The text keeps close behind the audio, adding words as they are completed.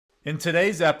In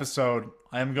today's episode,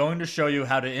 I am going to show you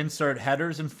how to insert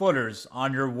headers and footers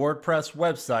on your WordPress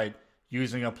website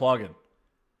using a plugin.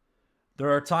 There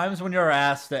are times when you are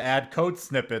asked to add code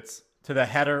snippets to the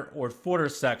header or footer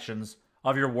sections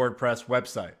of your WordPress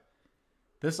website.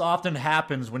 This often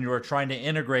happens when you are trying to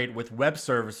integrate with web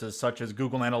services such as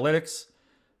Google Analytics,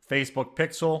 Facebook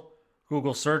Pixel,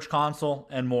 Google Search Console,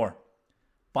 and more.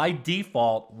 By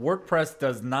default, WordPress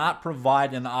does not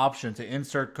provide an option to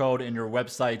insert code in your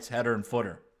website's header and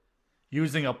footer.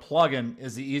 Using a plugin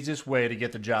is the easiest way to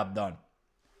get the job done.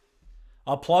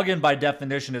 A plugin by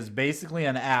definition is basically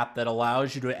an app that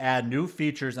allows you to add new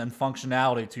features and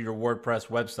functionality to your WordPress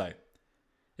website,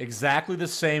 exactly the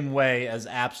same way as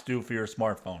apps do for your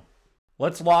smartphone.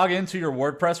 Let's log into your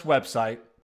WordPress website,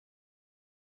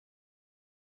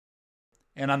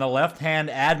 and on the left-hand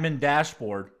admin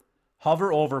dashboard,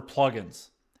 hover over Plugins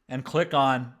and click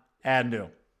on Add New.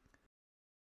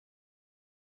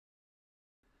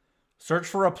 Search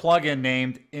for a plugin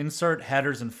named Insert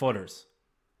Headers and Footers.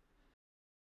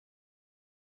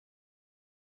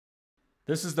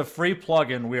 This is the free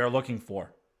plugin we are looking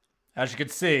for. As you can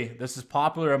see, this is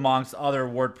popular amongst other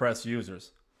WordPress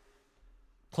users.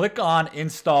 Click on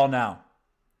Install Now.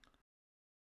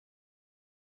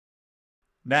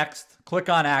 Next, click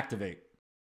on Activate.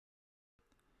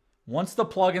 Once the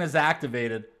plugin is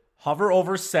activated, hover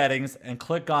over Settings and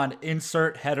click on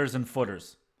Insert Headers and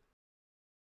Footers.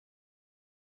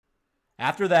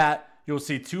 After that, you'll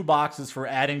see two boxes for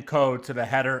adding code to the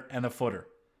header and the footer.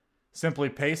 Simply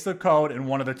paste the code in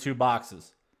one of the two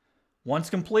boxes. Once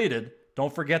completed,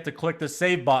 don't forget to click the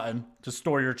Save button to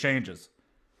store your changes.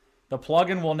 The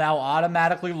plugin will now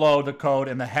automatically load the code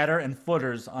in the header and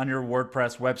footers on your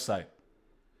WordPress website.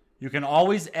 You can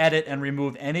always edit and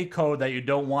remove any code that you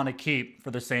don't want to keep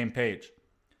for the same page.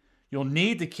 You'll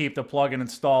need to keep the plugin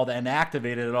installed and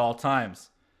activated at all times.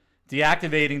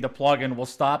 Deactivating the plugin will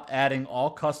stop adding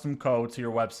all custom code to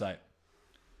your website.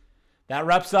 That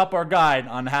wraps up our guide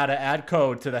on how to add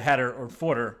code to the header or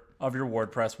footer of your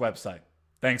WordPress website.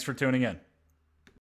 Thanks for tuning in.